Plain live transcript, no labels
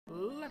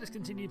let us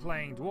continue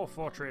playing Dwarf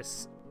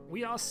Fortress.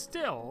 We are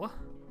still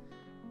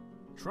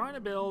trying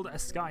to build a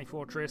sky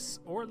fortress,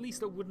 or at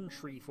least a wooden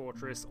tree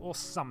fortress, or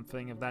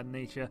something of that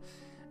nature.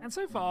 And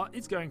so far,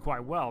 it's going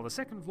quite well. The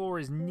second floor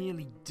is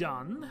nearly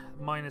done,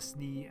 minus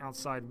the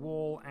outside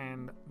wall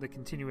and the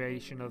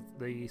continuation of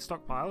the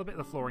stockpile. A bit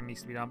of the flooring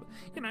needs to be done, but,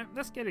 you know,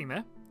 that's getting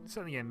there. It's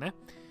certainly getting there.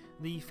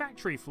 The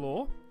factory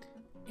floor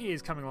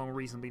is coming along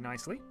reasonably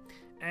nicely.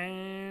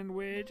 And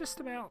we're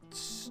just about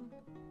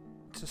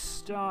to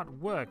start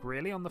work,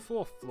 really, on the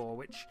fourth floor,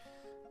 which,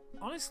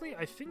 honestly,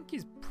 I think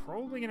is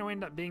probably going to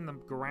end up being the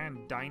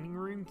grand dining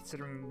room,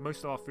 considering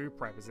most of our food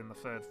prep is in the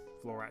third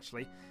floor,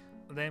 actually.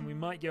 Then we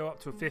might go up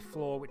to a fifth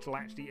floor, which will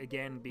actually,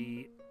 again,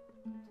 be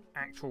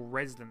actual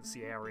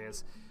residency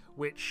areas,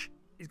 which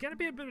is going to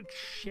be a bit of a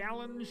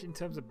challenge in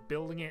terms of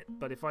building it,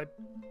 but if I'm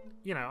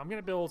going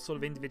to build sort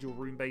of individual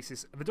room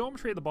bases. The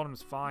dormitory at the bottom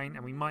is fine,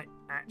 and we might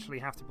actually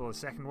have to build a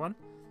second one.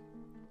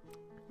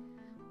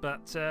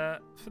 But for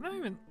the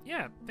moment,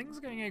 yeah, things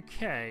are going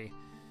okay.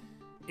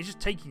 It's just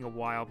taking a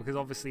while, because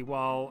obviously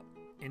while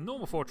in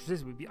normal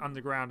fortresses we'd be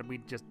underground and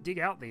we'd just dig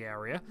out the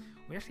area,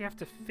 we actually have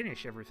to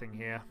finish everything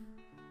here.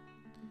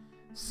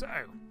 So,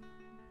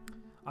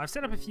 I've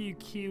set up a few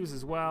queues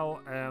as well.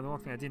 The one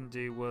thing I didn't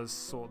do was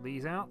sort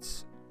these out.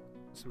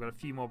 So we've got a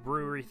few more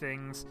brewery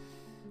things.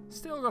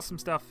 Still got some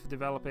stuff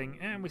developing,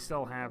 and we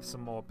still have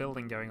some more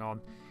building going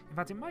on. In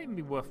fact, it might even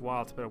be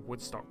worthwhile to put a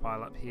wood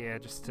stockpile up here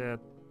just to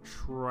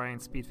try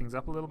and speed things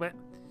up a little bit.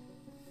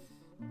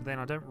 But then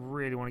I don't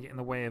really want to get in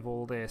the way of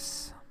all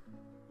this.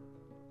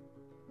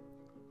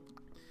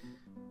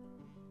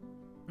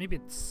 Maybe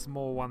a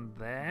small one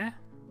there.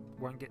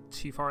 Won't get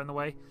too far in the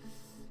way.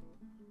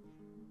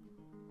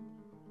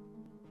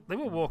 They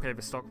will walk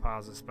over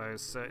stockpiles, I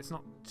suppose, so it's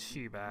not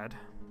too bad.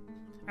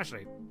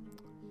 Actually,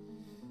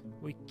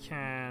 we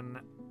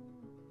can...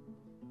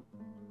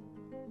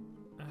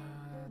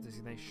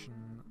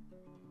 designation...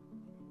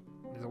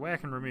 There's a way I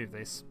can remove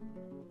this.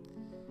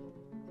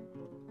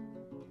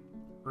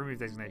 Remove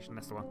designation,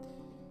 that's the one.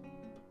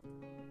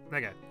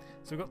 There we go.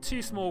 So we've got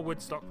two small wood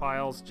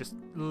stockpiles, just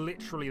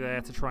literally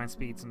there to try and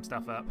speed some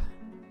stuff up.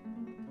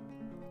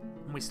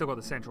 And we still got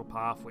the central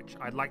path, which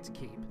I'd like to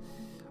keep.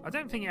 I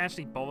don't think it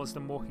actually bothers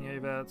them walking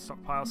over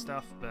stockpile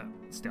stuff, but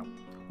still,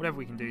 whatever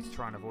we can do to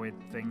try and avoid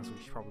things, we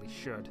probably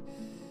should.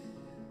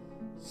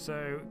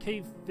 So,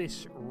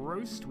 cavefish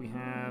roast, we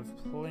have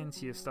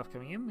plenty of stuff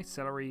coming in. With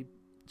celery,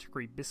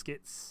 chicory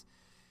biscuits.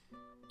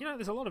 You know,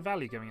 there's a lot of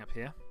value going up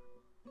here.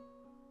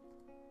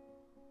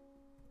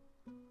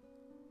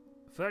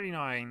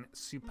 39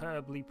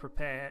 superbly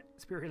prepared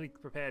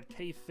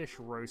cavefish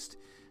roast,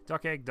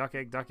 duck egg,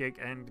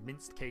 and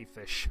minced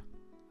cavefish.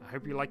 I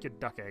hope you like your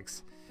duck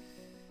eggs.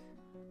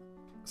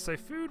 So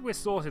food we're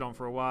sorted on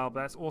for a while,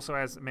 but that's also,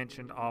 as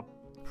mentioned, our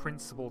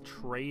principal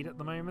trade at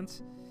the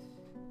moment.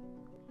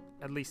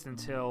 At least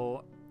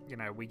until, you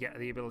know, we get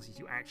the ability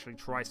to actually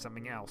try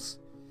something else.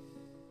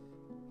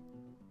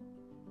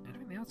 And I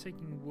think they are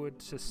taking wood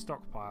to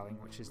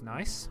stockpiling, which is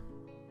nice.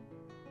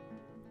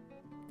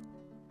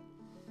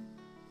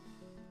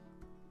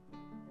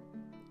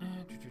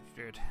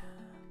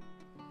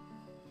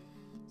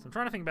 So I'm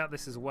trying to think about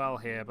this as well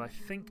here, but I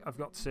think I've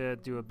got to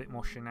do a bit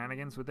more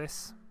shenanigans with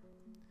this.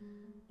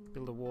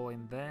 Build a wall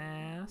in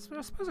there. So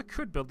I suppose I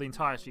could build the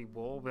entire sheet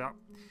wall without...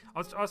 I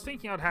was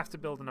thinking I'd have to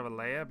build another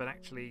layer, but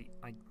actually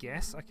I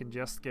guess I can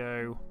just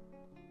go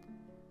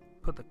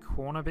put the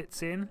corner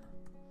bits in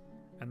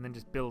and then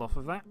just build off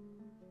of that.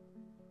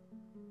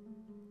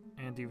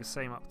 And do the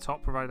same up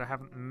top, provided I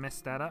haven't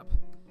messed that up.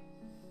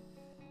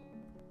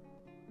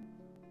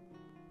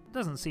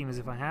 Doesn't seem as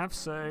if I have,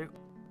 so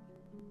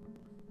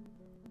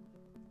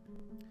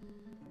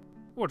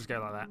we'll just go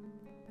like that.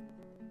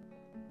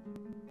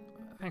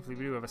 Thankfully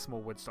we do have a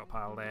small wood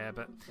stockpile there,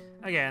 but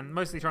again,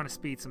 mostly trying to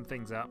speed some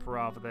things up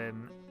rather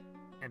than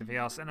anything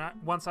else. And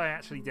once I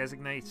actually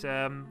designate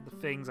the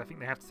things, I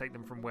think they have to take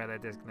them from where they're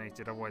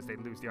designated, otherwise they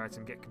lose the item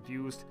and get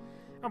confused.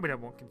 And we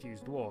don't want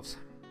confused dwarves.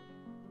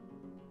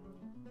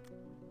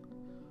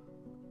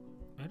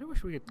 I do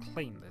wish we could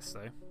claim this,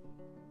 though.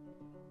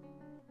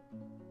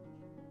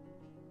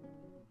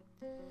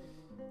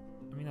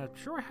 I mean, I'm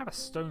sure I have a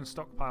stone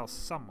stockpile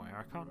somewhere.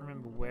 I can't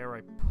remember where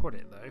I put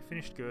it, though.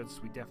 Finished goods,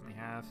 we definitely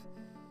have.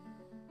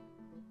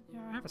 Yeah,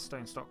 I have a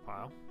stone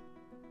stockpile.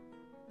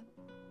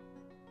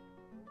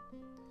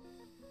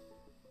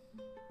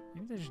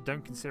 Maybe they just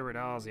don't consider it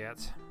ours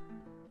yet.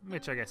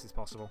 Which I guess is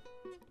possible.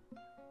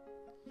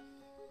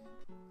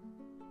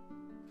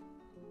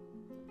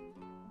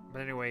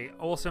 But anyway,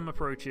 awesome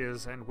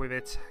approaches, and with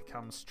it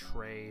comes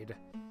trade.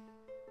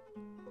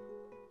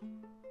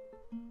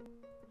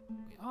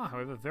 We are,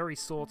 however, very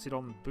sorted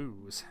on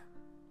booze.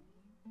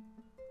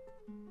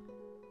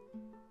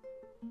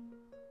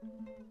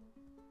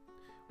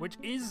 Which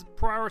is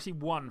priority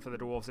 1 for the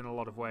dwarves in a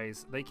lot of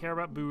ways. They care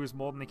about booze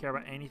more than they care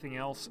about anything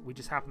else. We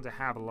just happen to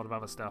have a lot of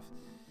other stuff.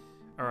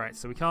 Alright,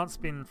 so we can't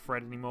spin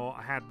thread anymore.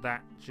 I had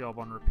that job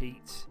on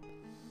repeat.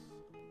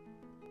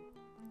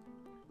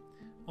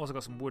 Also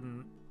got some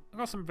wooden... I've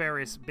got some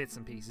various bits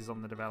and pieces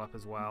on the develop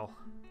as well.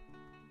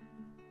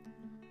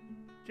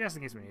 Just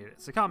in case we need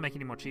it. So can't make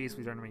any more cheese,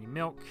 we don't have any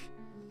milk.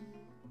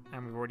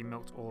 And we've already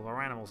milked all of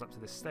our animals up to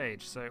this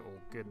stage, so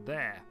all good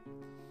there.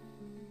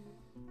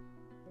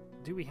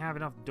 Do we have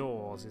enough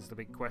doors is the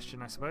big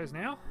question, I suppose,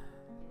 now?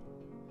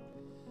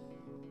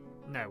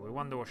 No, we're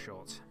one door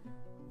short.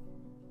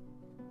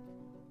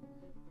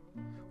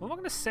 Well, I'm not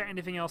going to set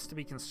anything else to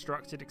be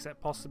constructed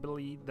except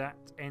possibly that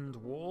end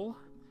wall.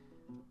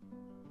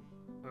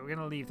 But we're going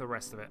to leave the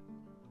rest of it.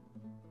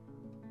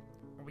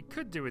 What we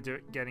could do with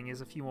getting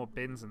is a few more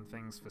bins and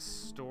things for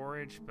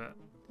storage, but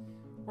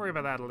worry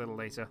about that a little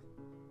later.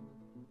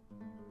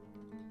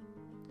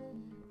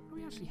 What do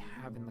we actually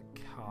have in the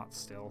cart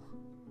still?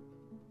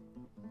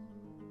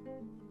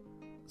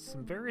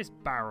 Some various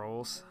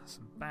barrels,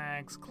 some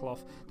bags,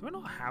 cloth. Do I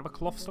not have a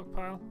cloth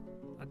stockpile?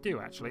 I do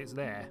actually, it's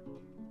there.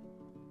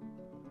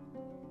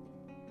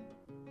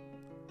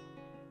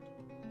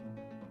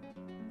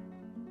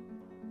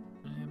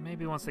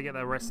 Maybe once they get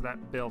the rest of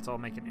that built, I'll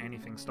make an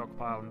anything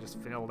stockpile and just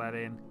fill that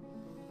in.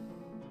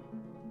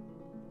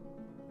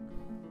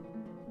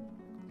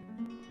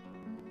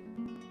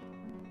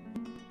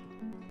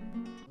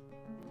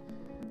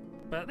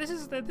 But this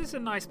is a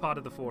nice part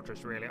of the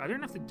fortress, really. I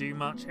don't have to do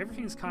much.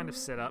 Everything's kind of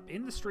set up.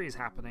 Industry is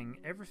happening.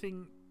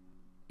 Everything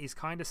is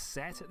kind of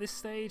set at this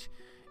stage.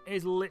 It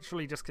is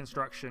literally just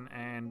construction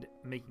and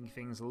making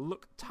things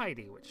look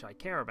tidy, which I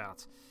care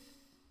about.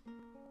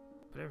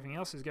 But everything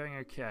else is going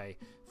okay.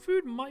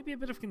 Food might be a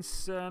bit of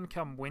concern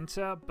come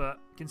winter, but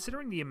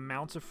considering the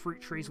amount of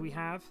fruit trees we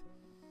have,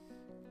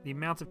 the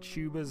amount of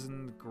tubers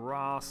and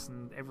grass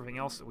and everything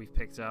else that we've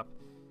picked up,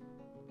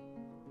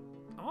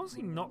 I'm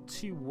honestly not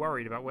too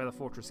worried about where the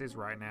fortress is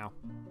right now.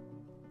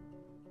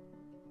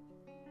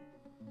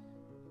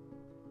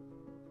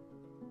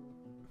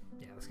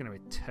 Yeah, that's going to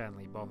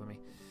eternally bother me.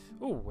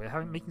 Oh,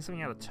 we're making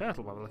something out of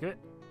turtle by the look of it.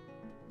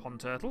 Pond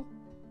turtle.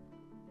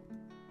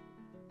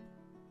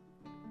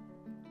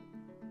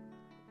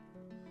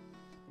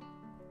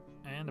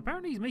 And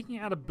apparently he's making it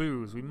out of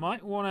booze. We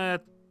might want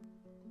to...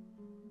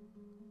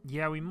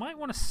 Yeah, we might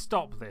want to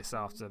stop this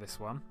after this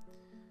one.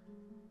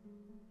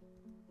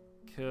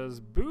 Because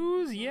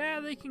booze, yeah,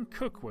 they can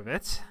cook with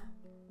it.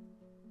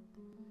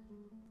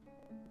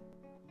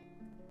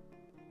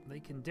 They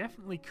can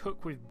definitely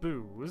cook with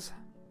booze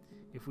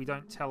if we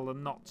don't tell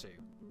them not to.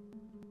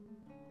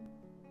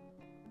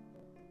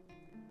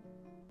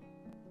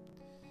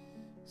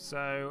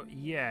 So,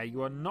 yeah,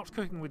 you are not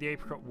cooking with the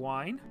apricot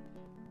wine.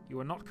 You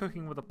are not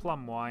cooking with the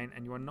plum wine,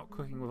 and you are not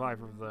cooking with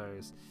either of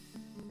those.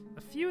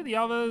 A few of the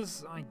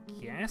others, I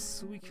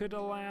guess, we could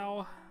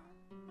allow.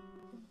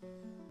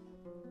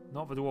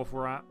 Not the dwarf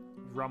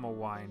rum or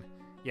wine.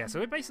 Yeah, so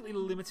we're basically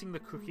limiting the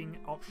cooking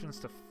options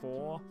to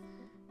 4.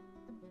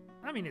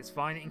 I mean, it's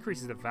fine. It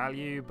increases the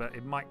value, but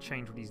it might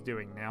change what he's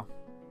doing now.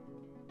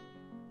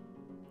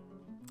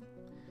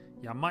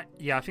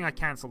 Yeah, I think I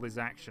cancelled his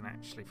action,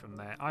 actually, from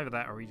there. Either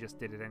that or he just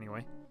did it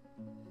anyway.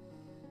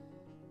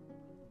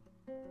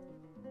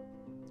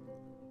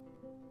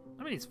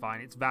 I mean, it's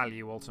fine. It's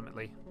value,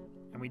 ultimately.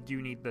 And we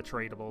do need the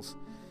tradables.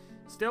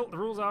 Still, the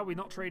rules are we're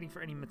not trading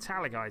for any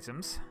metallic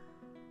items.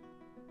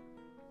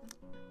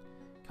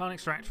 Can't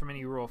extract from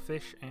any raw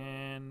fish.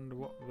 And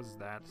what was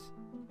that?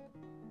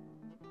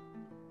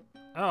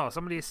 Oh,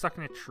 somebody is stuck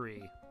in a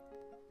tree.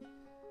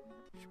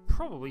 Should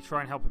probably try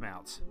and help him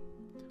out.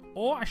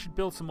 Or I should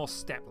build some more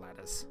step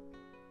ladders.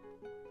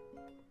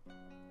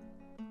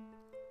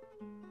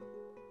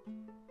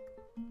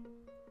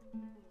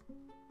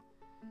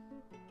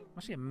 I'm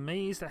actually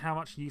amazed at how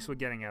much use we're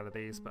getting out of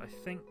these, but I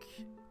think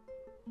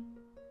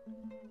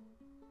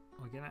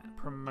we're going to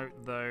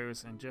promote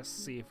those and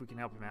just see if we can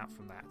help him out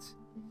from that.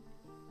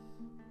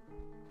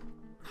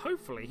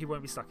 Hopefully he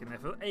won't be stuck in there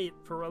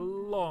for a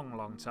long,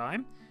 long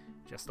time.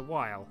 Just a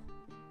while.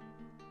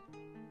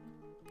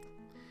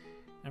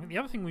 I think the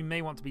other thing we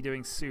may want to be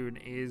doing soon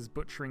is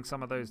butchering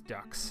some of those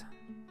ducks.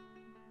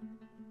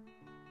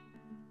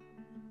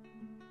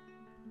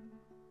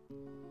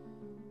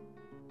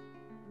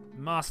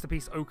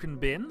 Masterpiece oaken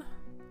bin.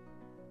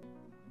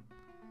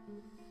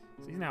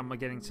 So he's now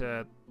getting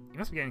to... He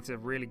must be getting to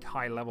really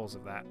high levels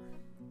of that.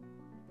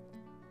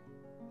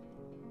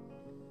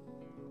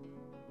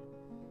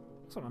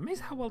 So I'm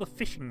amazed how well the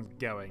fishing's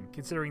going,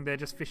 considering they're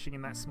just fishing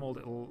in that small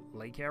little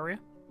lake area.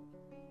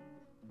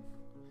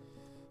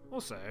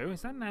 Also,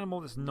 is that an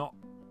animal that's not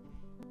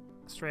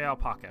stray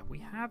alpaca? We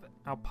have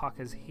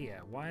alpacas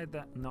here. Why is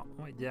that not...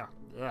 Wait, yeah.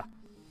 Ugh.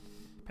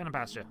 Pen and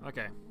pasture.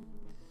 Okay.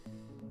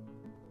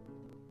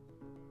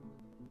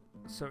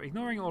 So,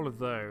 ignoring all of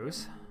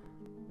those,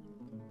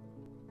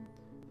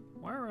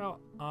 why are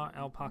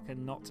alpaca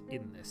not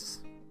in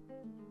this?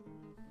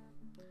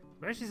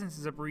 Especially since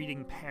there's a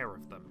breeding pair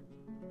of them.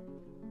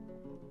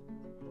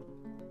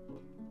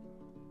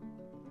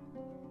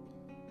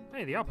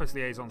 Hey, the outpost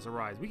liaisons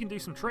arise. We can do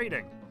some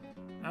trading.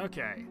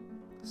 Okay,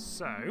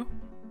 so...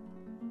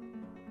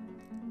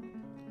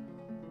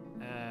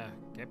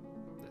 okay,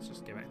 let's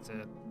just go back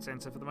to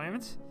center for the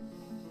moment.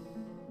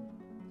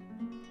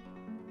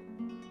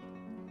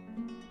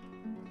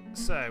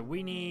 So,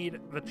 we need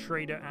the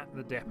trader at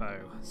the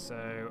depot.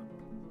 So,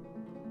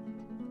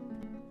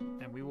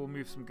 and we will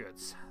move some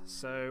goods.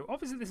 So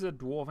obviously this is a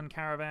dwarven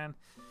caravan,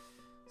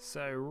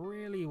 so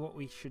really what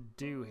we should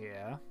do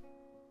here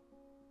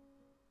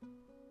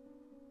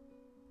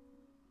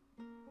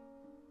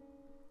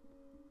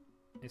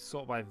is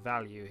sort by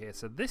value here.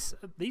 So these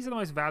are the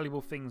most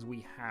valuable things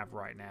we have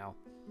right now.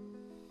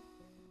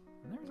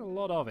 And there's a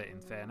lot of it, in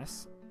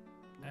fairness.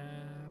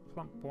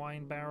 Plump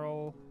wine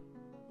barrel.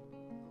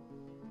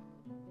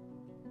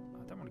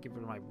 I don't want to get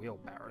rid of my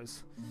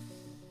wheelbarrows.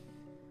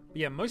 But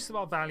yeah, most of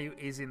our value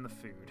is in the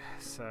food.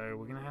 So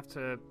we're going to have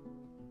to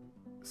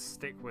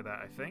stick with that,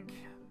 I think.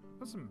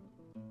 Got some...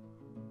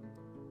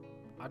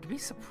 I'd be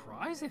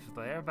surprised if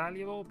they're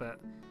valuable,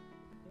 but...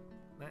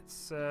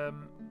 Let's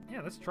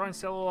try and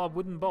sell all our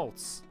wooden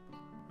bolts.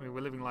 I mean,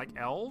 we're living like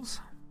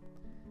elves.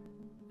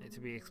 To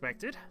be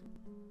expected.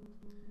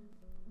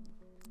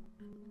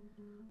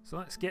 So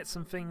let's get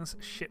some things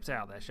shipped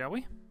out there, shall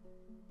we?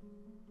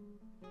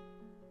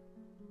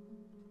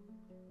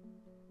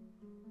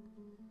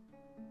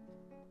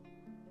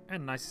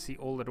 And nice to see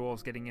all the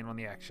dwarves getting in on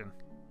the action.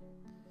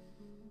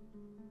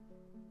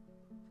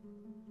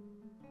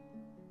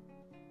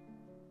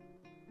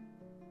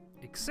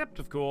 Except,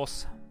 of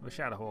course, the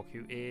Shadowhawk,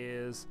 who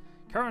is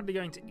currently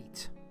going to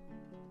eat.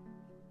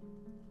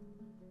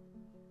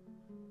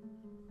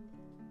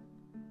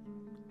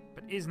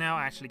 But is now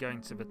actually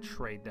going to the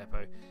trade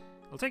depot.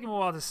 It'll take him a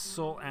while to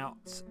sort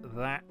out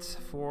that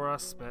for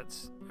us, but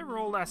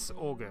overall that's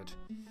all good.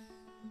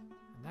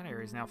 And that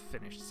area is now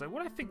finished. So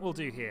what I think we'll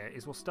do here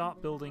is we'll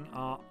start building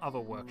our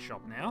other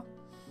workshop now.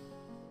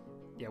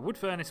 Yeah, wood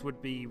furnace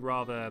would be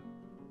rather,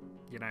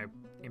 you know,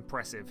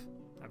 impressive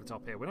at the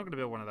top here. We're not going to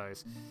build one of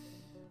those.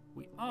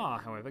 We are,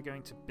 however,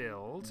 going to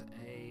build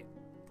a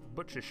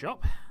butcher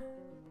shop.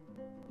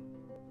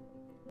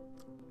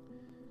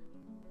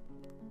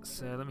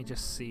 So let me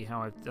just see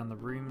how I've done the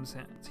rooms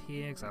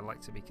here, because I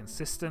like to be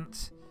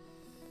consistent.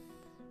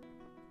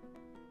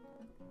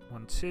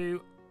 1,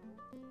 2,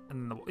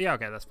 and yeah,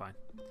 okay, that's fine.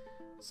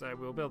 So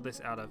we'll build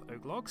this out of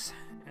oak logs,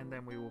 and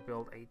then we will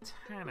build a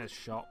tanner's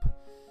shop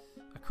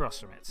across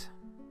from it.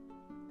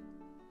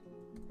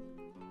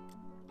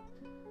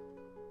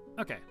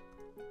 Okay.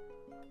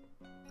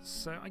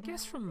 So I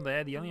guess from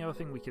there, the only other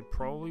thing we could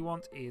probably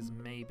want is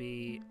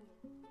maybe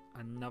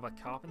another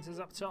carpenter's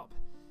up top.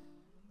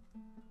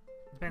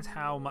 Depends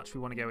how much we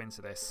want to go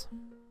into this.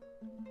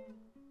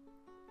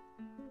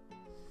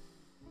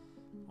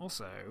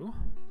 Also,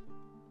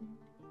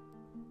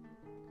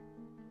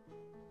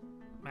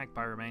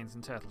 magpie remains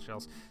and turtle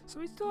shells. So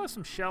we still have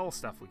some shell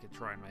stuff we could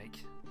try and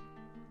make.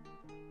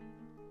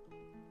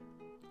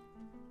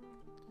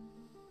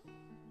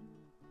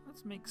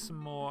 Let's make some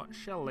more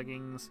shell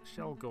leggings,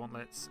 shell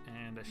gauntlets,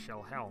 and a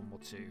shell helm or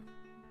two.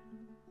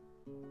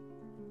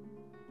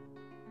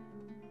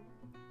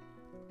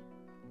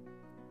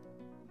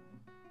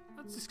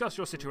 Let's discuss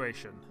your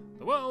situation.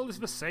 The world is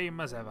the same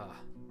as ever.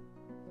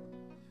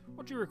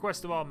 What do you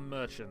request of our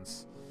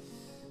merchants?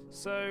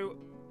 So,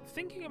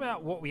 thinking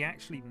about what we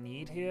actually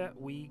need here,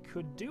 we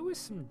could do with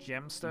some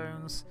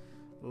gemstones,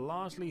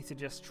 largely to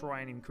just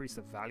try and increase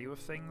the value of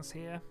things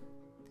here.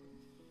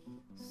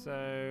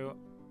 So...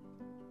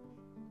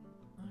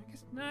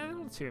 no, they're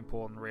not too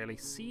important, really.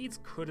 Seeds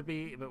could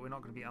be, but we're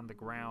not going to be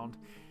underground.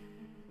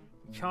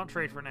 We can't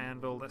trade for an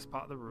anvil, that's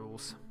part of the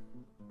rules.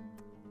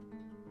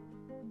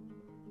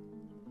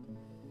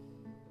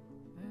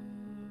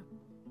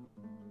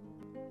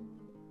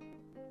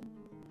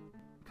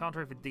 Can't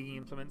trade for D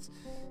implements.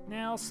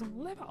 Now, some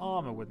leather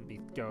armor wouldn't be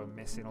go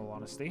amiss, in all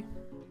honesty.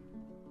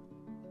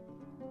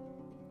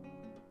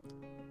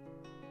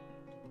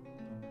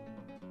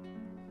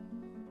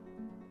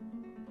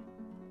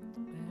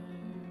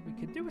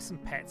 Could do with some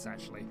pets,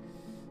 actually.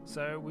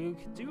 So we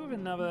could do with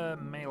another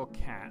male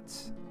cat.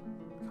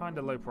 Kind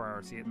of low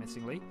priority,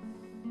 admittingly.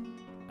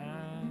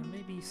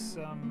 Maybe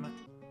some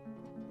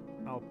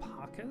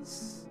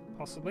alpacas,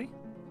 possibly.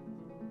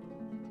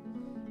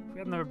 If we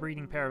had another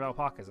breeding pair of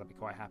alpacas, I'd be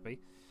quite happy.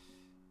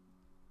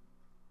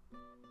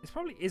 This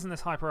probably isn't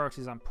as high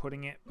priority as I'm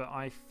putting it, but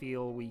I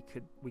feel we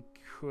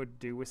could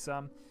do with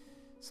some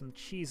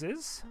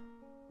cheeses.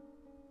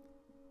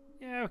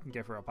 Yeah, we can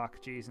go for alpaca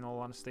cheese, in all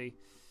honesty.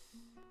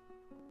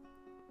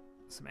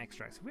 Some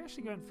extracts. If we're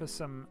actually going for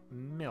some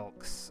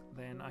milks,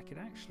 then I could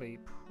actually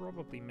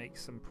probably make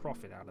some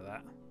profit out of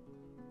that.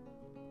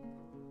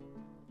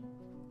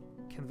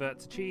 Convert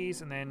to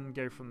cheese and then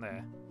go from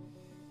there.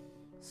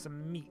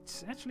 Some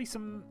meat. Actually,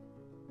 some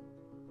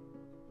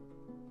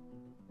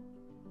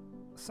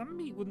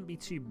meat wouldn't be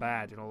too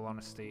bad, in all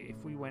honesty,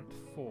 if we went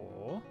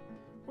for...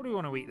 What do we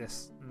want to eat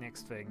this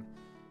next thing?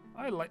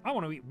 I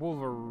want to eat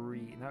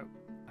Wolverine. No,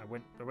 I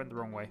went the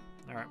wrong way.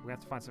 Alright, we have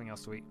to find something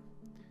else to eat.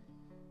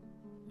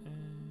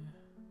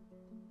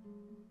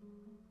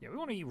 Yeah, we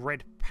want to eat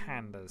red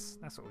pandas.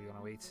 That's what we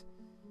want to eat.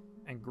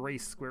 And grey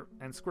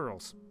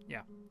squirrels.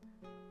 Yeah.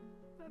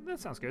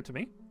 That sounds good to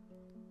me.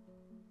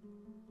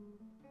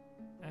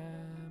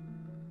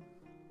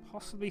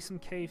 Possibly some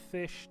cave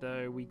fish,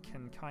 though we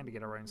can kind of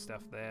get our own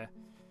stuff there.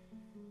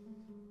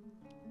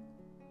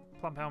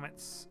 Plump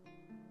helmets.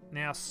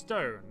 Now,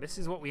 stone. This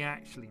is what we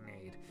actually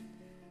need.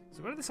 So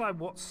we've got to decide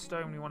what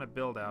stone we want to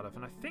build out of.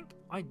 And I think,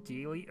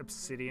 ideally,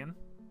 obsidian.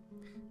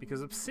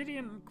 Because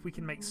obsidian we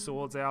can make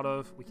swords out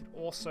of. We can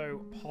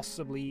also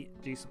possibly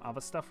do some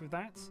other stuff with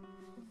that.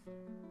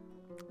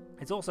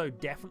 It's also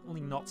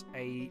definitely not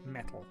a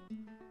metal,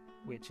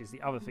 which is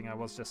the other thing I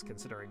was just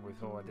considering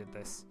before I did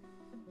this.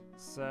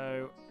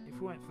 So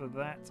if we went for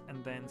that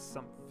and then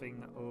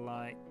something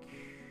like...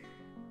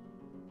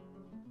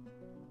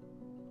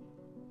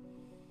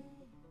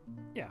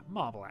 yeah,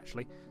 marble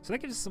actually. So that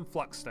gives us some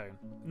fluxstone.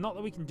 Not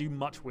that we can do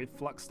much with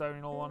fluxstone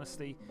in all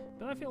honesty,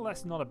 but I feel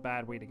that's not a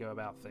bad way to go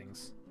about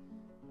things.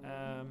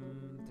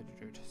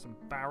 Some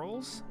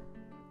barrels.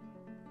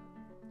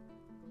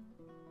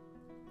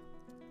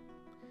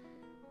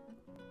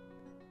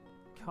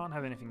 Can't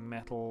have anything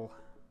metal.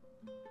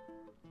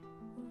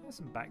 There's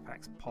some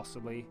backpacks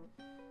possibly.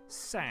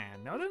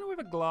 Sand. Now I don't know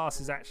whether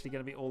glass is actually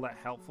going to be all that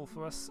helpful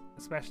for us,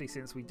 especially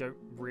since we don't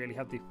really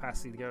have the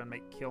capacity to go and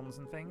make kilns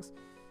and things.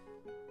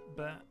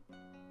 But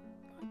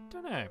I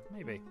don't know,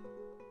 maybe.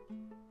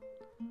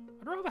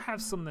 I'd rather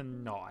have some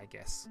than not, I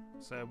guess.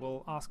 So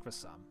we'll ask for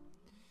some.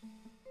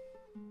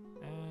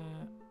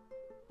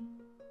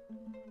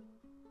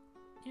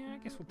 Yeah, I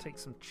guess we'll take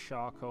some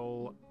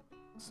charcoal,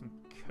 some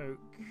coke,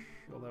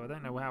 although I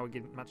don't know how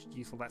much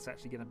useful that's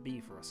actually going to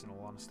be for us in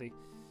all honesty.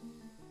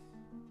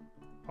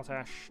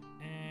 Potash,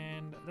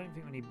 and I don't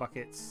think we need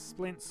buckets.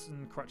 Splints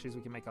and crutches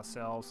we can make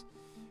ourselves.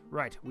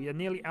 Right, we are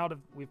nearly out of...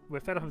 We're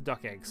fed up of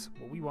duck eggs.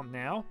 What we want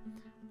now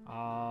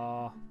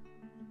are...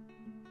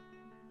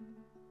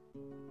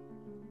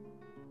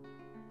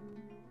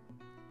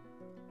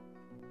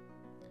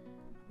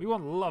 we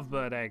want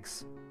lovebird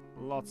eggs.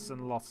 Lots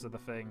and lots of the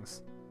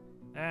things.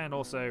 And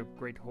also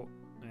great...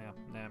 yeah,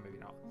 no, maybe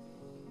not.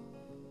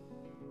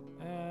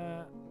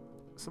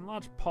 Some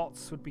large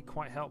pots would be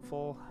quite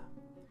helpful.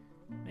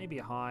 Maybe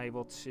a hive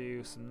or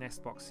two. Some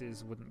nest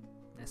boxes wouldn't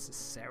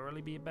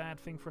necessarily be a bad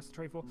thing for us to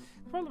trade for.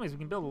 The problem is we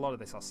can build a lot of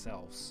this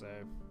ourselves, so...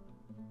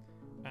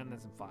 and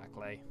there's some fire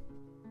clay.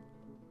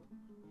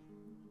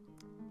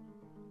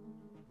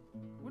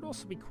 Would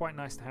also be quite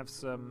nice to have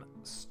some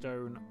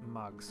stone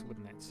mugs,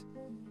 wouldn't it?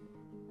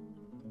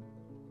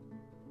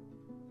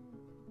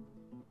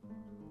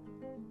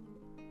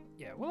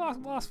 Yeah, we'll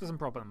ask for some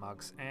proper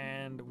mugs,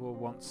 and we'll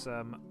want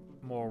some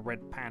more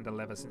red panda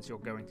leather since you're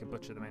going to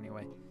butcher them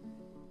anyway.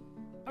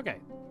 Okay,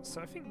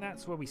 so I think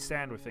that's where we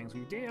stand with things.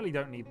 We really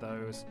don't need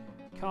those.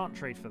 Can't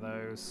trade for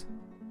those.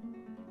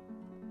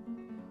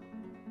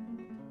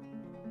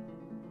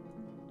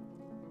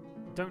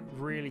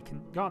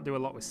 Can't do a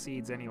lot with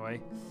seeds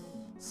anyway.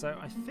 So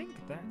I think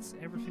that's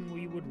everything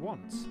we would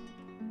want.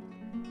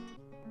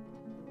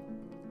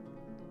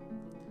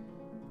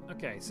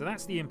 Okay, so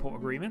that's the import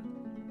agreement.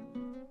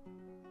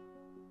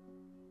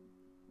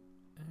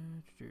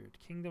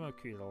 Kingdom of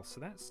Kudal. So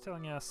that's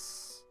telling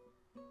us...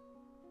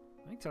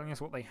 I think telling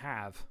us what they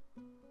have.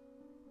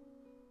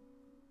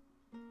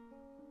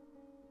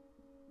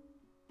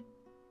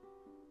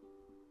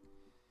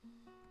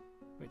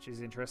 Which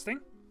is interesting.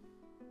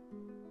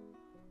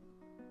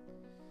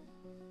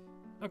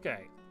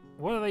 Okay.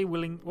 What are they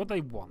willing... what do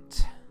they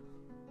want?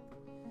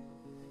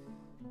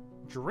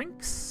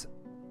 Drinks,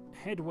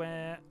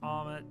 headwear,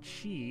 armor,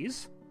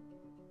 cheese.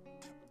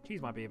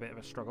 Cheese might be a bit of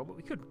a struggle, but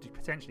we could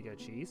potentially go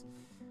cheese.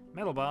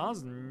 Metal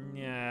bars,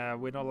 yeah,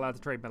 we're not allowed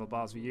to trade metal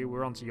bars with you.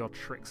 We're onto your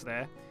tricks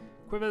there.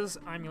 Quivers,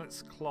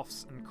 amulets,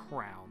 cloths, and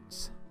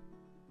crowns.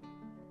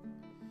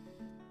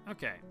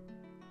 Okay.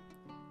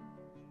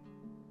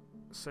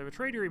 So the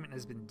trade agreement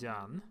has been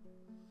done.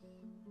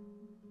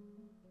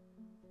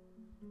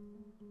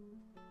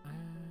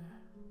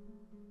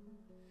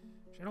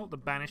 Shadowhawk the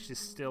Banished is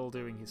still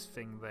doing his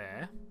thing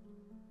there.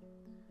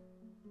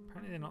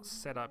 Apparently they're not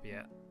set up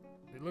yet.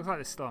 It looks like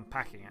they're still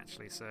unpacking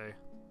actually, so...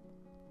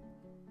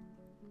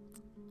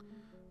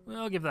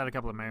 we'll give that a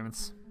couple of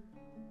moments.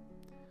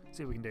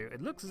 See what we can do.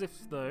 It looks as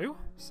if, though,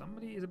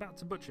 somebody is about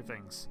to butcher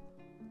things.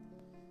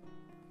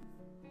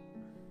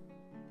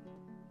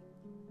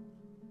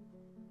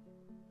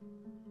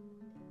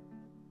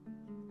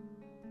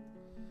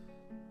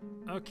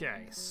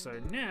 Okay, so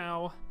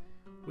now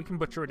we can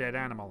butcher a dead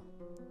animal.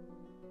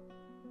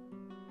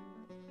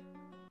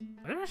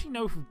 I don't actually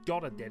know if we've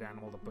got a dead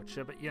animal to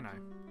butcher, but you know.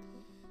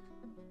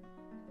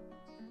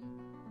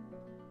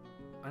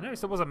 I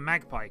noticed there was a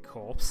magpie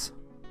corpse.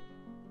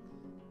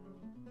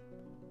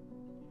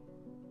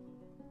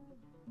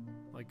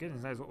 My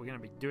goodness knows what we're going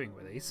to be doing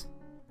with these.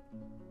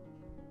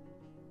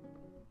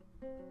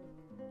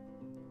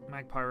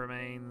 Magpie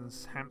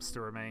remains,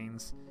 hamster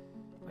remains.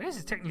 I guess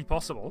it's technically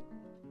possible.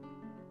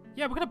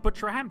 Yeah, we're going to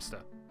butcher a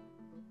hamster.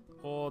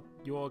 Or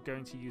you're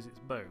going to use its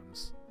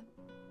bones.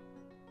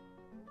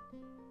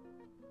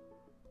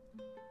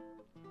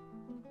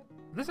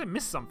 Unless I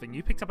missed something,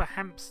 you picked up a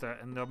hamster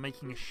and they're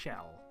making a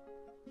shell.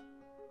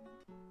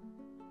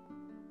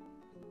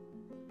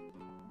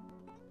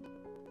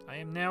 I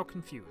am now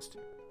confused.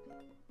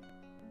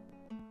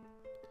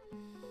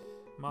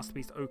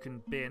 Masterpiece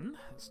Oaken Bin.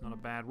 That's not a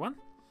bad one.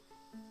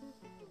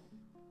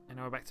 And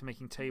Now we're back to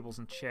making tables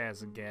and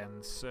chairs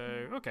again, so,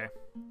 okay.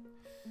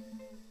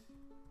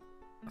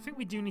 I think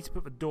we do need to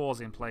put the doors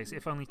in place,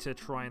 if only to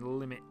try and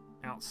limit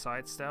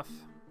outside stuff.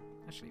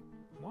 Actually,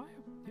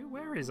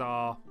 where is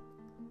our...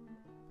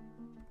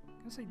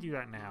 I guess they do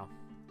that now.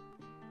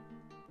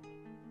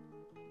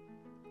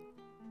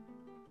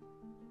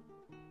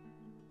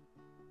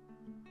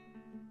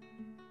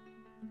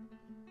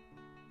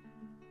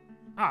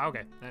 Ah,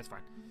 okay, that's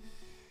fine.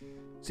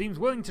 Seems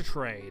willing to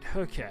trade.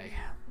 Okay,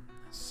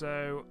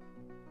 so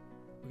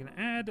we're going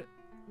to add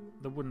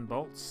the wooden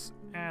bolts,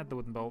 add the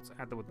wooden bolts,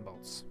 add the wooden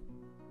bolts.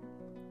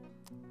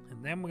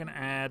 And then we're going to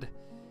add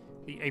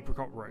the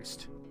apricot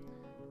roast.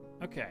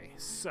 Okay,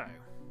 so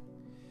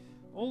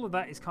all of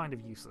that is kind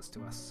of useless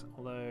to us,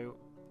 although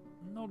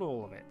not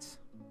all of it.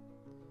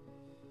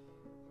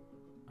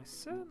 I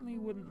certainly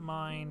wouldn't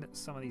mind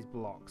some of these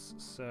blocks,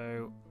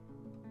 so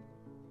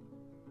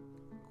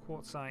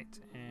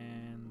quartzite,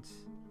 and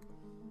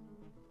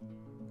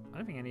I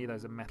don't think any of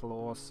those are metal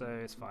ore, so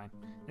it's fine.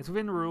 It's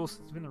within the rules.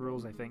 It's within the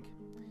rules, I think.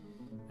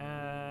 We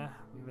have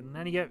a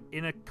nanny goat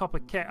in a copper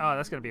cat. Oh,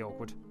 that's going to be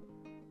awkward.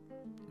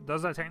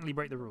 Does that technically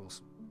break the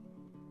rules?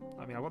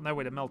 I mean, I've got no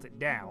way to melt it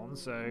down,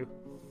 so...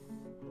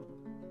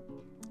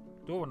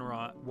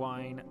 Dwarven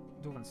wine,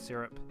 Dwarven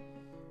syrup,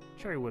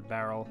 cherry wood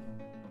barrel.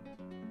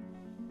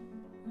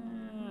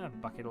 A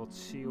bucket or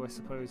two, I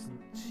suppose,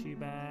 isn't too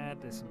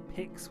bad. There's some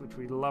picks, which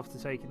we'd love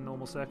to take in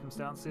normal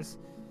circumstances.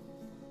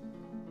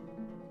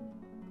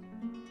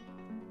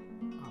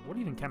 Oh, what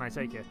even can I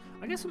take here?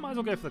 I guess we might as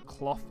well go for the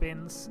cloth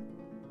bins.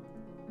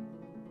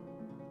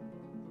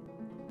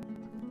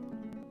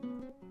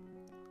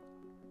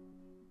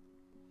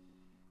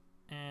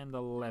 And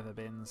the leather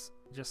bins,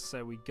 just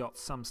so we got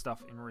some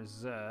stuff in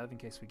reserve in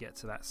case we get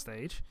to that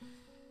stage.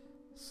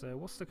 So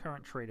what's the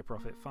current trader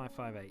profit?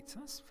 558.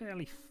 That's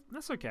fairly...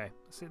 that's okay.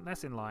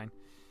 That's in line.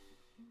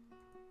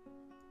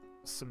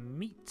 Some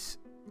meat.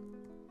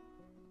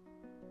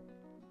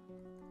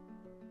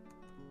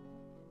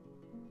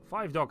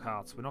 5 dog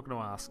hearts. We're not going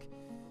to ask.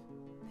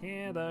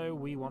 Here, though,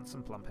 we want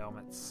some plump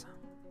helmets.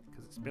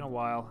 Because it's been a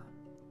while.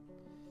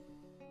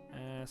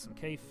 Some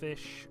cave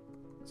fish.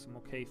 Some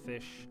more cave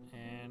fish.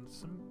 And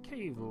some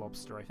cave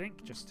lobster, I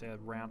think. Just to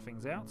round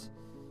things out.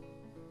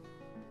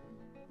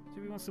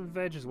 Do we want some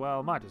veg as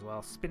well? Might as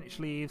well. Spinach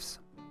leaves,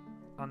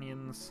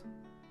 onions,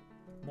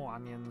 more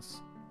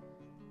onions,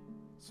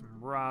 some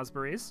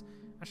raspberries.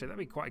 Actually, that'd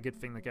be quite a good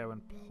thing to go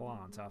and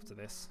plant after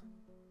this.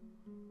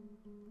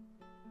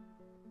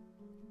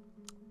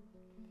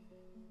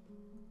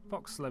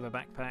 Fox leather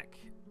backpack,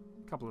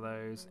 a couple of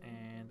those,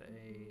 and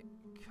a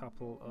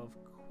couple of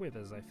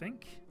quivers, I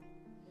think.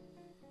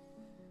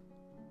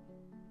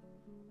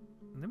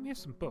 And then we have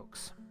some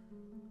books.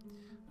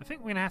 I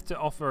think we're going to have to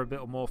offer a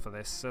bit more for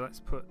this, so let's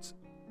put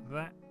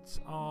that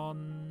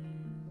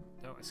on...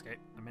 Oh, escape.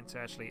 I meant to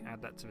actually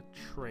add that to the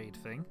trade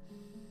thing.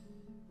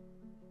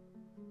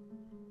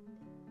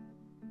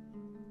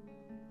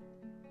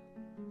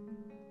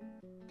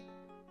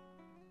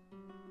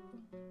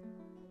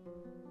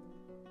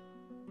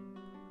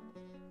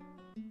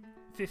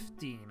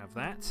 $15 of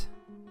that.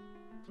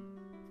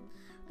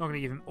 Not going to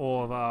give him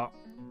all of our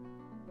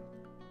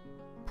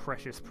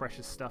precious,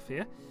 precious stuff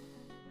here.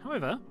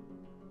 However...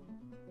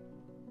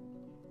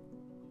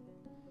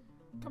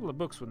 a couple of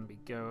books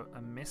wouldn't go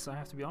amiss, I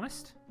have to be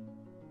honest.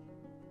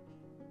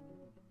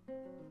 I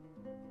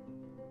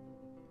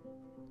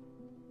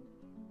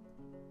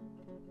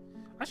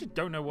actually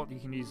don't know what you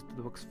can use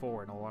the books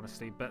for, in all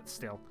honesty, but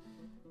still.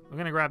 We're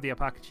going to grab the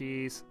alpaca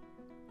cheese,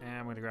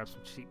 and we're going to grab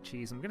some cheap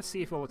cheese. I'm going to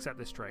see if we'll accept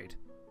this trade.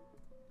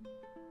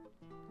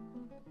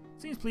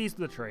 Seems pleased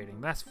with the trading,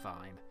 that's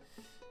fine.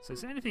 So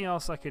is there anything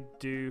else I could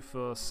do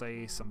for,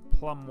 say, some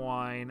plum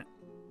wine?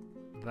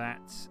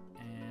 That...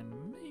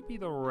 maybe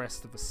the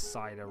rest of the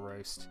cider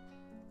roast.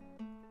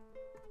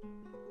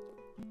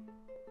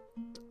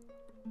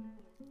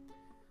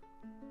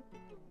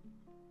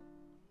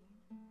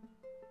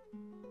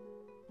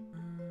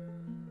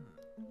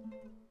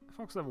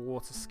 Fox leather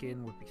water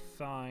skin would be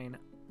fine.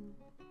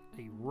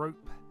 A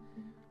rope.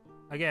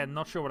 Again,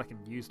 not sure what I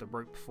can use the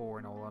rope for,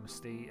 in all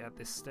honesty, at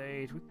this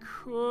stage. We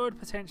could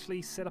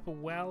potentially set up a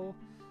well,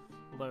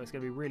 although it's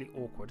going to be really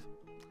awkward.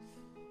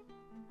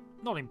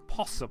 Not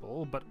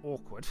impossible, but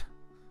awkward.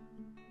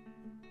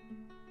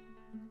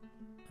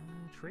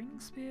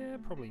 Training spear?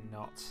 Probably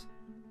not.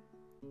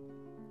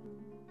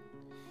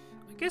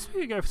 I guess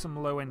we could go for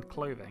some low-end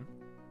clothing.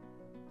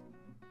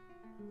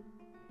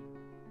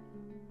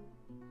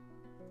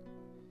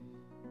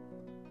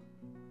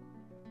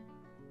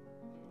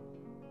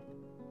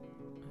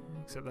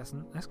 Except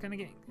that's going to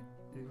get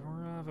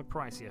rather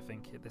pricey, I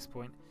think, at this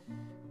point.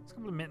 There's a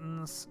couple of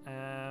mittens.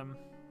 An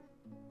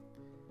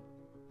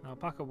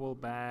alpaca wool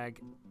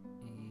bag.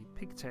 A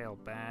pigtail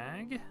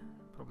bag.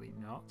 Probably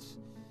not.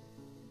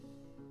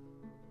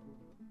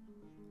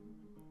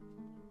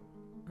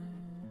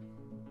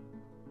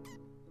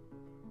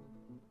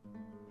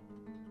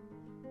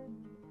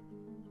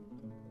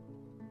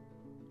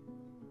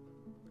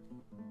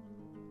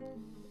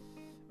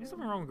 There's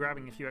nothing wrong with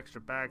grabbing a few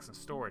extra bags and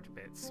storage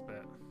bits,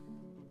 but...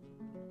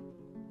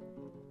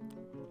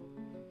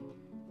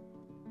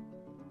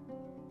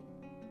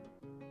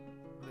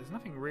 there's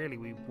nothing really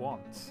we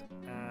want.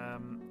 Yeah,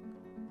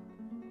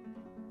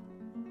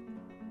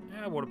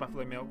 water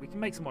buffalo milk. We can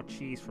make some more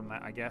cheese from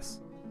that, I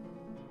guess.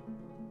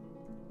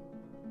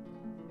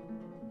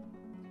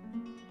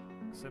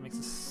 So it makes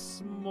a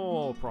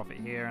small profit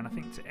here, and I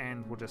think to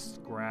end we'll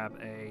just grab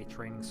a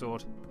training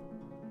sword.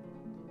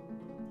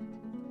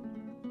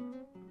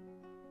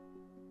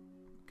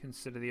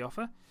 Consider the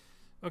offer.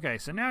 Okay,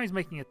 so now he's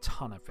making a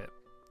ton of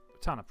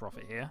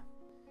profit here.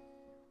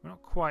 We're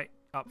not quite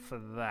up for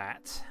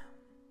that.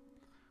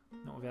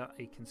 Not without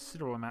a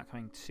considerable amount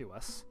coming to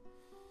us.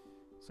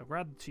 So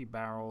grab the 2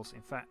 barrels.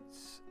 In fact,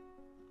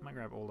 I might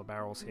grab all the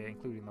barrels here,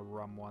 including the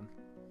rum one.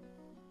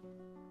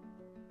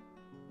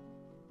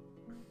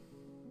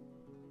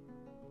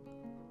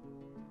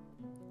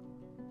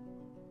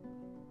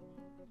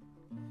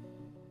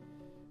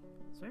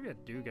 So maybe I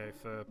do go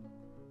for...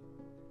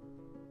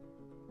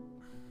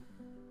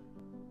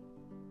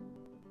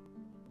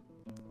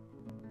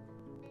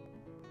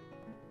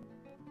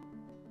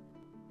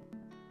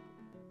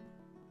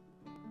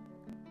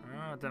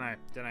 I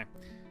don't know. I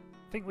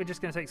think we're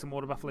just going to take some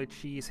water buffalo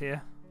cheese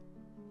here.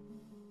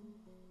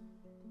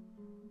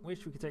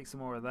 Wish we could take some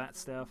more of that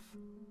stuff.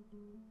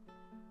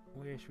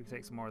 Wish we could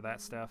take some more of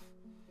that stuff.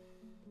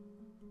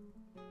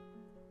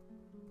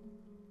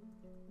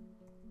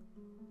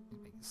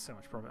 Making so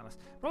much profit on this.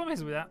 Problem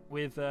is with that,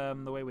 with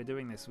the way we're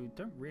doing this, we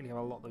don't really have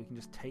a lot that we can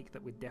just take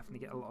that we definitely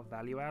get a lot of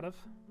value out of.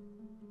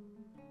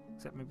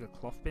 Except maybe the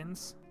cloth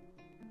bins.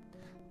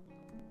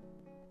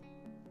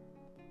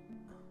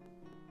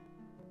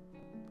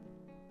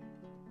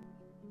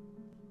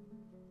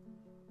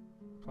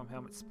 Plum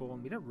helmet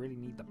spawn. We don't really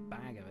need the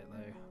bag of it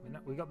though.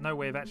 We got no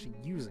way of actually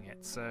using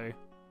it, so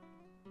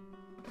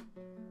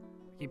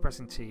keep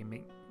pressing T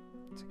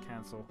to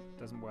cancel.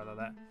 Doesn't work like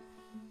that.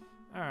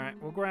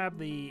 Alright, we'll grab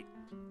the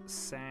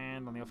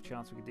sand on the off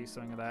chance we could do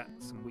something with that.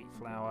 Some wheat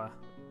flour.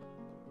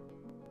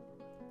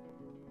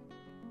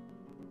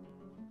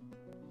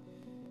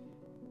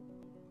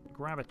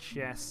 Grab a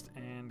chest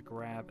and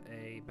grab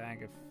a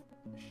bag of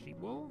sheep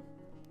wool.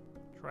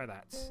 Try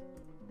that.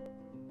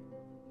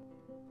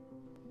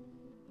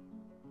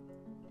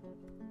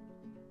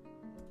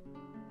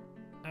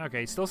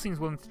 Okay, still seems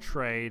willing to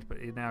trade, but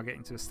he's now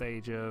getting to a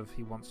stage of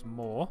he wants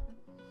more.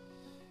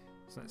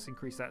 So let's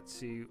increase that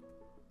to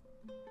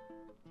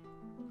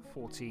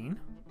 14.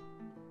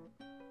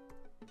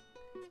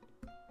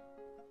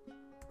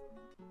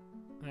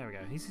 There we go.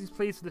 He's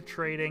pleased with the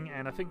trading,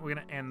 and I think we're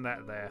going to end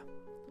that there.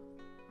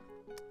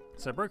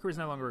 So broker is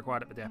no longer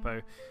required at the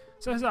depot.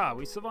 So huzzah,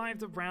 we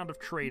survived a round of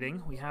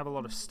trading. We have a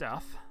lot of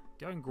stuff.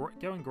 Go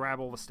and grab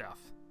all the stuff.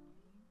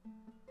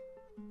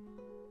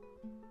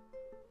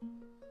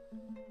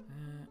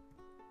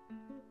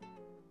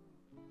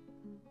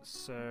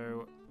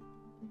 So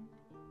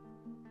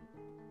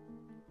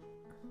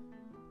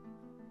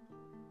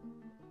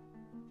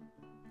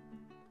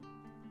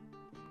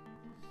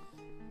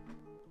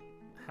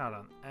hold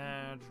on.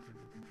 There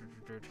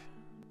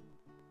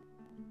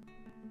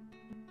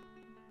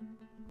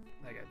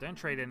you go. Don't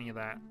trade any of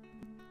that.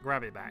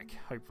 Grab it back,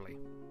 hopefully.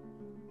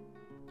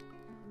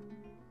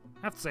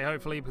 I have to say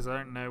hopefully because I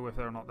don't know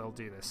whether or not they'll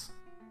do this.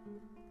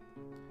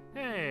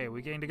 Hey,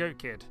 we gained a goat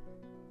kid.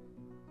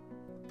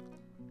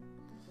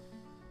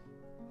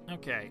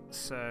 Okay,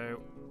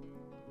 so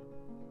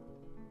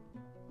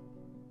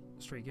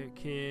stray goat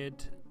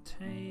kid,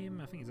 tame.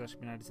 I think he's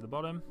actually been added to the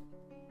bottom.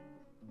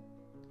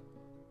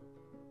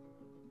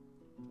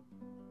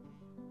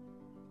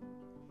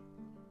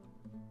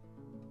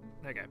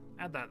 There you go.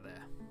 Add that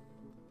there.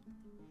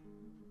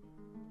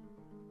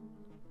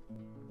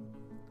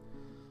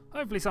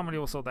 Hopefully somebody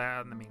will sort that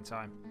out in the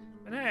meantime.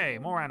 But hey,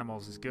 more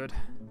animals is good.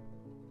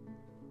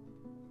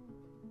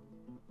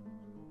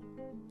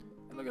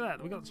 Look at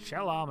that, we got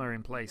shell armor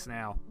in place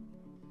now.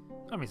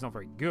 I mean, it's not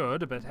very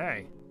good, but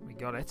hey, we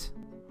got it.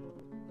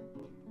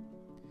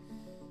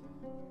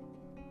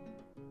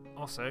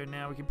 Also,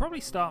 now we can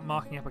probably start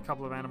marking up a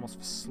couple of animals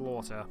for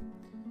slaughter.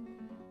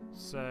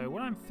 So,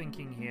 what I'm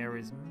thinking here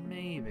is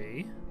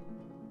maybe...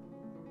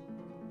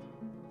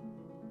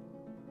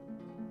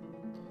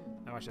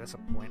 oh, actually, that's a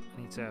point.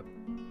 I need to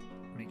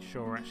make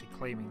sure we're actually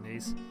claiming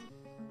these.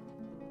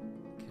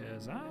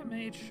 Because I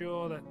made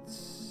sure that...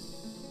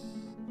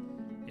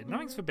 yeah,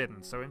 nothing's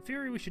forbidden, so in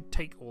theory we should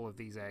take all of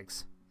these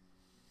eggs.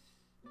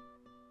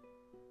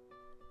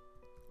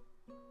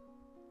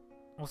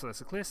 Also,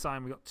 there's a clear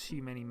sign we got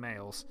too many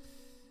males.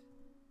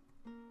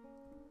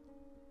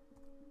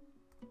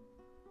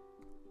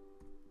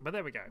 But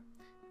there we go.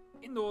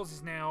 Indoors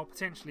is now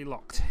potentially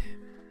locked.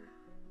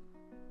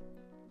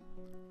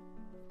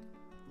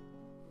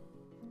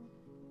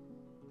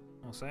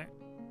 Also,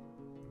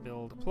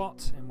 build a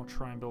plot, and we'll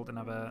try and build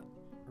another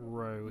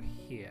row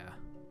here.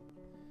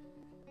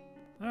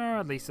 Or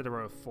at least at a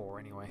row of 4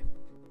 anyway.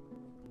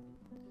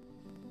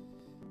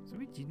 So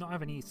we do not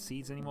have any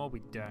seeds anymore?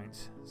 We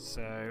don't.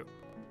 So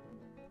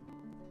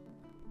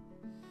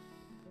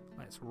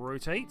Let's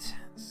rotate,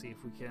 see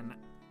if we can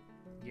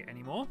get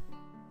any more.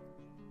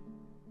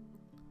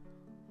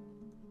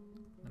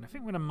 And I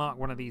think we're going to mark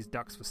one of these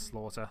ducks for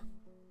slaughter.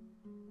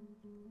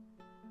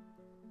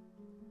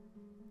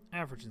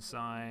 Average in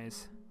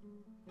size.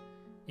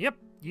 Yep,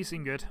 you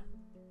seem good.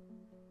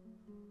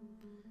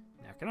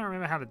 Now, can I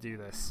remember how to do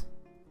this?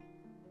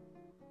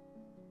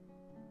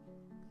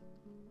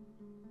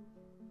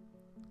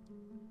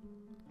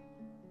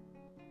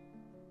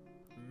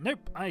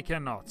 Nope, I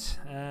cannot.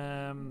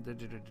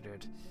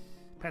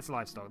 Pets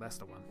livestock, that's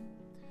the one.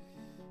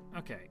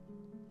 Okay.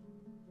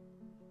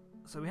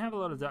 So we have a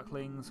lot of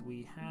ducklings,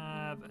 we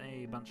have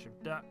a bunch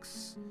of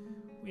ducks,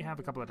 we have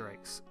a couple of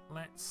drakes.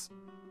 Let's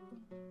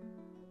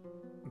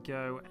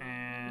go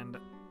and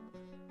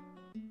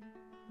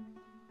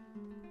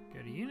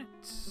go to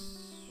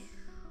units.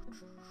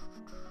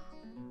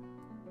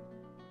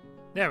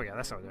 There we go,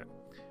 that's how we do it.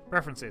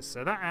 Preferences.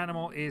 So that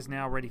animal is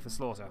now ready for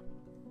slaughter.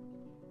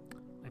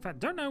 In fact,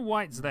 don't know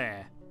why it's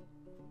there.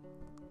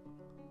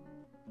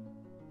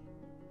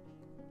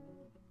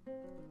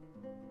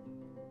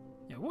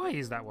 Yeah, why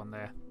is that one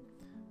there?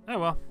 Oh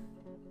well.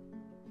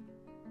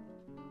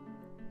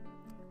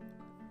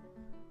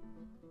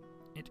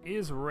 It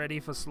is ready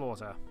for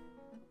slaughter.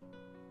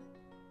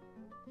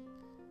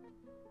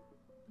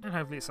 And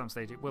hopefully at some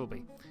stage it will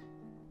be.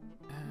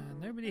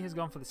 Nobody has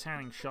gone for the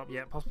tanning shop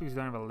yet, possibly because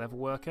we don't have a level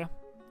worker.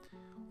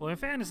 Well, in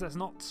fairness, that's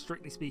not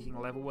strictly speaking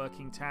level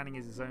working. Tanning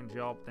is its own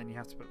job, then you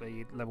have to put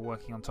the level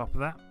working on top of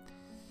that.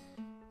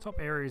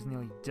 Top area is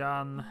nearly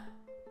done.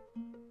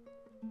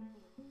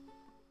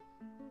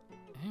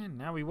 And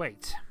now we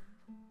wait.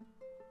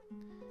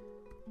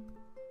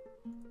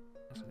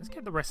 So let's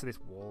get the rest of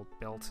this wall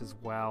built as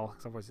well,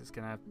 because otherwise it's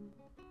gonna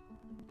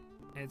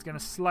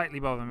slightly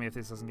bother me if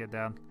this doesn't get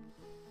done.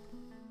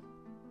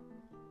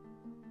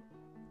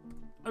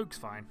 Oak's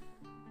fine.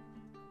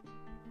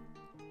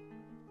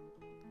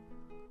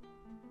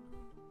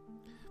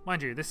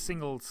 Mind you, this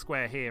single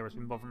square here has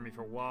been bothering me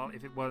for a while,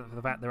 if it wasn't for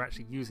the fact they're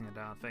actually using the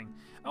darn thing.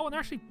 Oh, and they're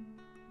actually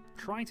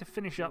trying to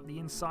finish up the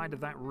inside of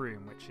that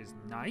room, which is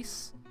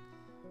nice.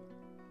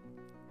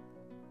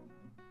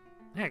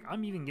 Heck,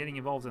 I'm even getting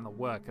involved in the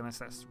work, unless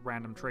that's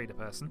random trader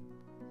person.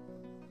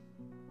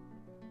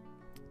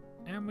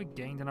 And we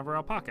gained another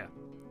alpaca.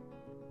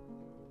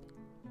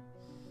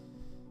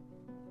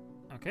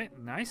 Okay,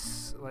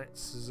 nice.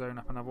 Let's zone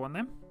up another one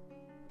then.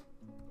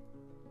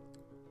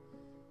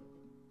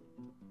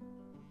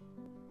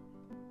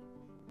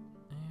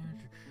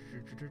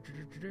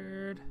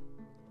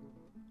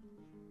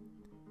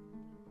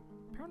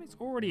 Apparently it's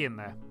already in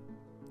there.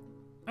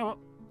 Oh well,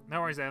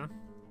 no worries there then.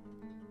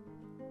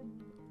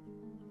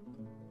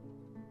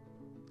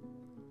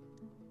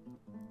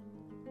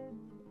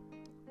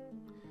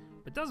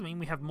 But it does mean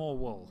we have more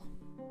wool.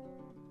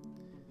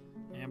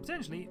 And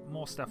potentially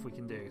more stuff we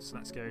can do. So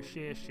let's go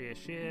shear, shear,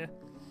 shear,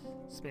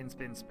 spin,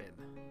 spin, spin.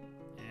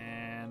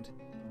 And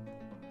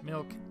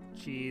milk,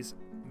 cheese,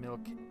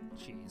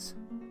 cheese.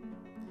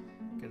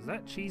 Because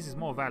that cheese is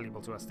more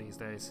valuable to us these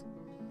days.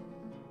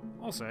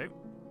 Also,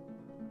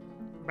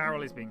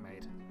 barrel is being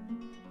made.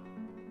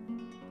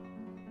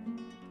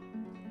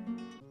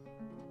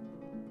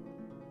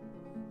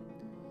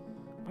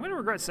 I'm going to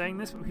regret saying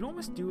this, but we can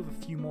almost do with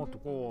a few more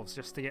dwarves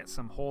just to get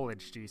some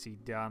haulage duty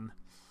done.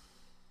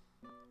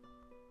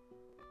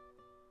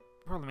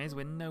 Problem is,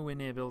 we're nowhere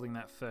near building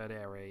that third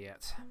area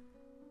yet.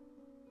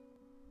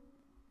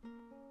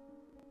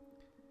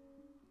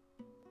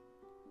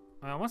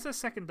 Once the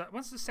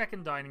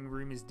second dining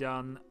room is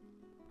done,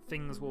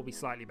 things will be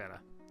slightly better.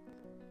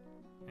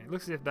 And it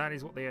looks as if that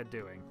is what they are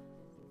doing.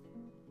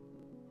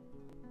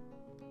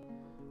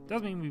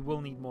 Does mean we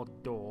will need more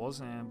doors,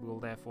 and we will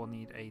therefore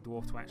need a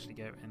dwarf to actually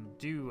go and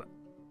do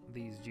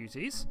these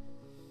duties.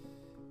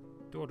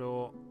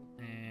 Door,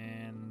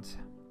 and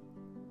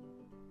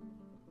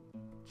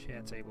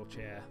chair, table,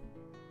 chair.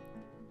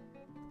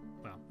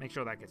 Well, make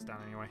sure that gets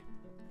done anyway.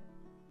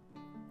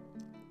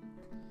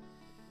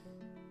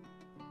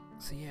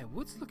 So yeah,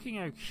 wood's looking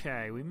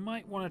okay. We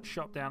might want to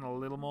chop down a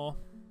little more.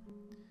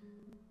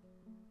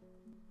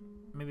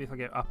 Maybe if I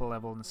go up a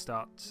level and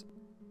start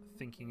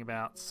thinking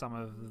about some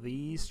of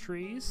these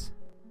trees.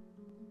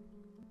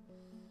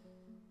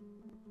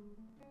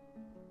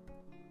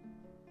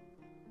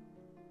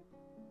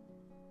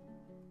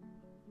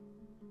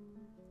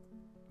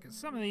 Because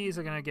some of these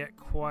are going to get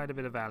quite a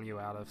bit of value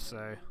out of,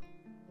 so...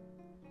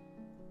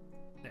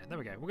 Yeah, there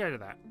we go. We'll go to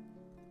that.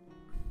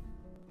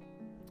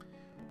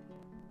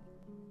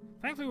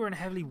 Thankfully, we're in a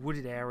heavily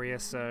wooded area,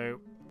 so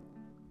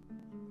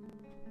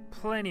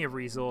plenty of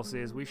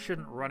resources. We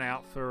shouldn't run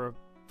out for a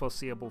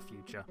foreseeable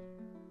future.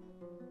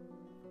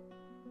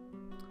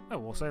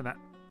 Oh, also that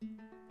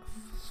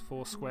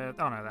 4 square...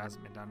 Oh no, that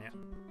hasn't been done yet.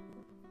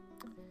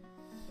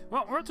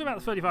 Well, we're up to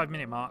about the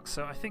 35-minute mark,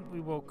 so I think we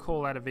will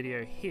call that a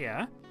video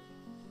here.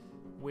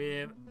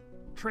 With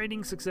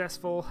trading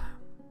successful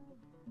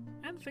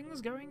and things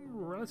going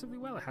relatively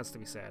well, it has to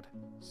be said.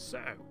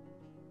 So...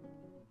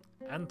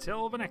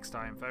 until the next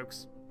time,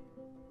 folks.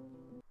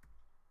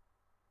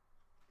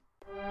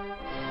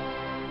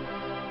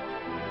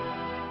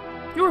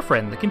 Your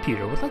friend, the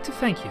computer, would like to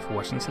thank you for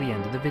watching to the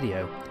end of the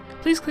video.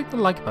 Please click the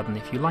like button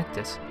if you liked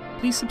it.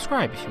 Please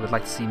subscribe if you would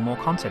like to see more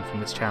content from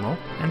this channel,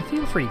 and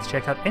feel free to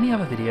check out any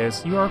other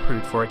videos you are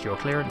approved for at your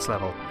clearance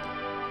level.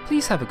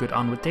 Please have a good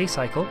onward day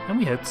cycle, and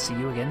we hope to see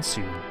you again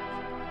soon.